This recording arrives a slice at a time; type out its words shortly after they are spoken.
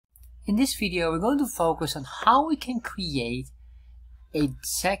In this video, we're going to focus on how we can create a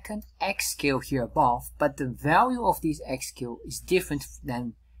second X scale here above, but the value of this X scale is different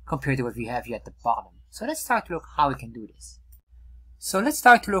than compared to what we have here at the bottom. So let's start to look how we can do this. So let's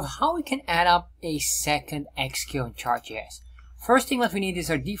start to look how we can add up a second X scale in Chartjs. First thing what we need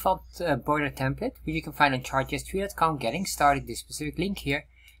is our default border template, which you can find on chartjs.com, getting started, this specific link here,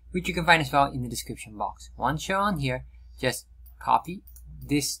 which you can find as well in the description box. Once you're on here, just copy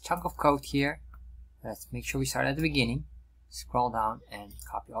this chunk of code here. Let's make sure we start at the beginning. Scroll down and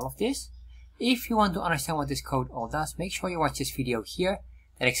copy all of this. If you want to understand what this code all does, make sure you watch this video here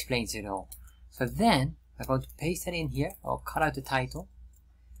that explains it all. So then I'm going to paste that in here. I'll cut out the title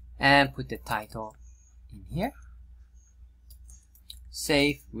and put the title in here.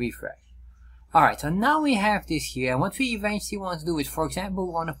 Save, refresh. Alright, so now we have this here, and what we eventually want to do is, for example,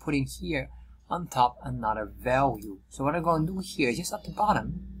 we want to put in here on top another value. So what I'm going to do here is just at the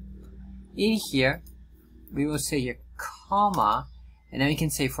bottom, in here, we will say here comma, and then we can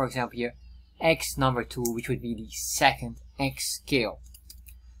say, for example, here x number 2, which would be the second X scale.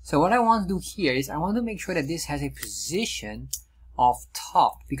 So what I want to do here is I want to make sure that this has a position of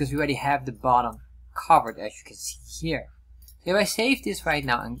top, because we already have the bottom covered, as you can see here. So if I save this right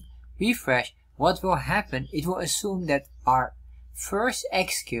now and refresh, what will happen, it will assume that our first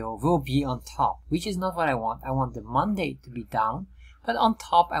X scale will be on top, which is not what I want. I want the Monday to be down, but on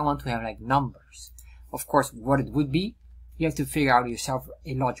top I want to have like numbers. Of course, what it would be, you have to figure out yourself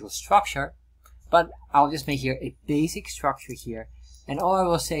a logical structure, but I'll just make here a basic structure here, and all I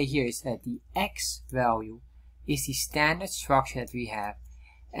will say here is that the X value is the standard structure that we have,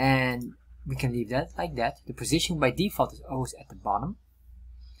 and we can leave that like that. The position by default is always at the bottom.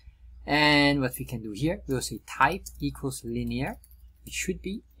 And what we can do here, we'll say type equals linear. It should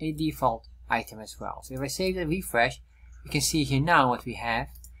be a default item as well. So if I save and refresh, you can see here now what we have.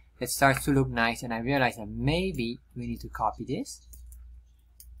 It starts to look nice, and I realize that maybe we need to copy this.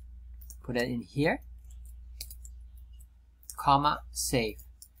 Put that in here. Comma, save.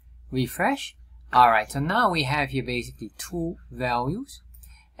 Refresh. Alright, so now we have here basically two values.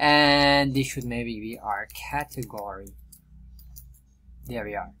 And this should maybe be our category. There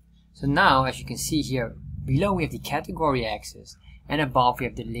we are. So now, as you can see here, below we have the category axis, and above we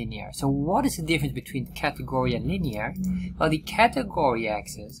have the linear. So what is the difference between the category and linear? Well, the category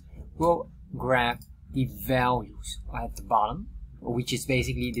axis will grab the values at the bottom, which is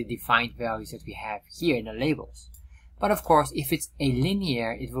basically the defined values that we have here in the labels. But of course, if it's a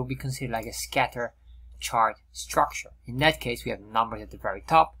linear, it will be considered like a scatter chart structure. In that case, we have numbers at the very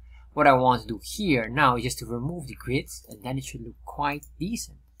top. What I want to do here now is just to remove the grids, and then it should look quite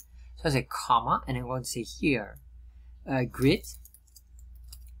decent. So I say comma, and I'm going to say here grid.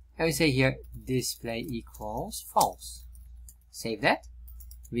 I will say here display equals false. Save that,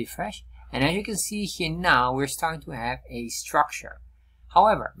 refresh, and as you can see here now, we're starting to have a structure.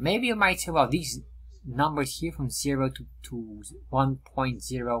 However, maybe you might say, well, these numbers here from 0 to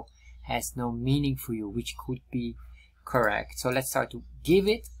 1.0 has no meaning for you, which could be correct. So let's start to give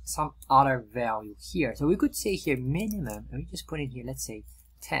it some other value here. So we could say here minimum, and we just put in here, let's say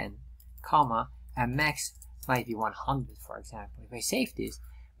 10, comma, and max might be 100, for example. If I save this,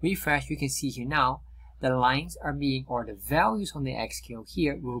 refresh, you can see here now the lines are being, or the values on the X scale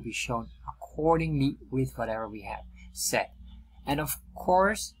here will be shown accordingly with whatever we have set. And of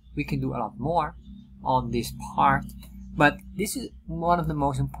course, we can do a lot more on this part, but this is one of the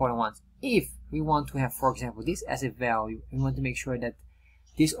most important ones. If we want to have, for example, this as a value, and we want to make sure that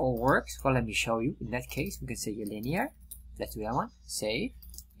this all works, well, let me show you. In that case, we can say linear. Let's do that one. Save,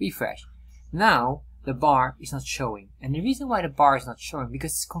 refresh. Now the bar is not showing, and the reason why the bar is not showing,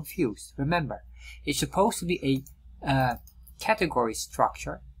 because it's confused. Remember, it's supposed to be a category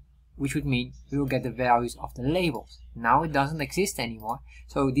structure, which would mean we will get the values of the labels. Now it doesn't exist anymore,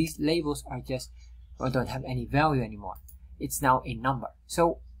 so these labels are just, or don't have any value anymore. It's now a number.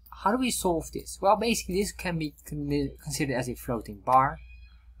 So how do we solve this? Well, basically this can be considered as a floating bar.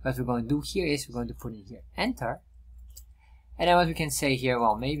 What we're going to do here is we're going to put in here enter. And then what we can say here,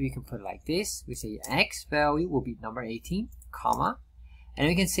 well, maybe we can put it like this. We say X value will be number 18, comma. And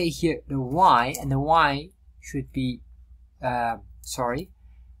we can say here the Y, and the Y should be,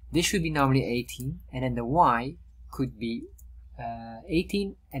 this should be normally 18. And then the Y could be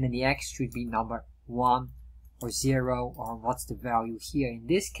 18, and then the X should be number 1 or 0, or what's the value here. In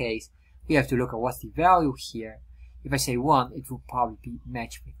this case, we have to look at what's the value here. If I say 1, it will probably be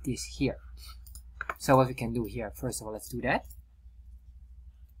matched with this here. So what we can do here, first of all, let's do that.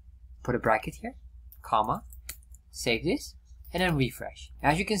 Put a bracket here, comma, save this, and then refresh.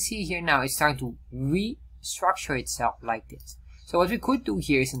 As you can see here now, it's starting to restructure itself like this. So what we could do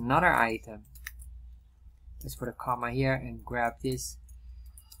here is another item. Let's put a comma here and grab this.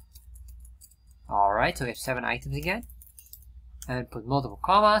 Alright, so we have 7 items again. And put multiple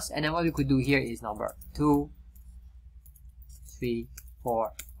commas. And then what we could do here is number 2, 3,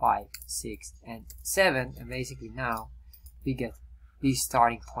 4, 5, 6, and 7. And basically now we get these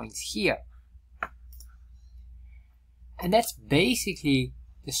starting points here. And that's basically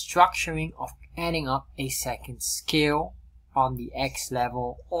the structuring of adding up a second scale on the X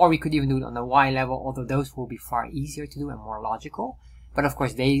level, or we could even do it on the Y level, although those will be far easier to do and more logical. But of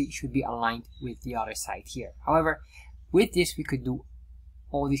course they should be aligned with the other side here. However, with this we could do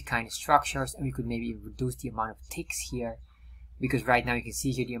all these kind of structures, and we could maybe reduce the amount of ticks here, because right now you can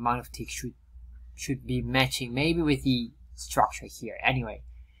see here the amount of ticks should be matching maybe with the structure here. Anyway,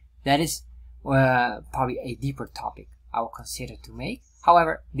 that is probably a deeper topic I will consider to make.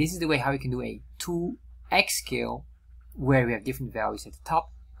 However, this is the way how we can do a 2x scale where we have different values at the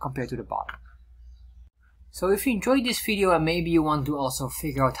top compared to the bottom. So if you enjoyed this video and maybe you want to also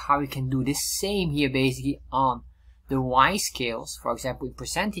figure out how we can do the same here basically on the Y scales, for example in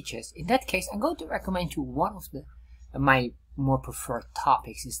percentages, in that case I'm going to recommend you one of my more preferred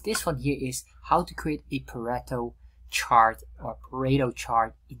topics. Is this one here, is how to create a Pareto chart or Pareto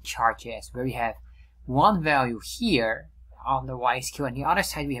chart in Chartjs, where we have one value here on the Y scale and the other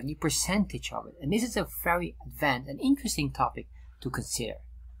side we have the percentage of it. And this is a very advanced and interesting topic to consider.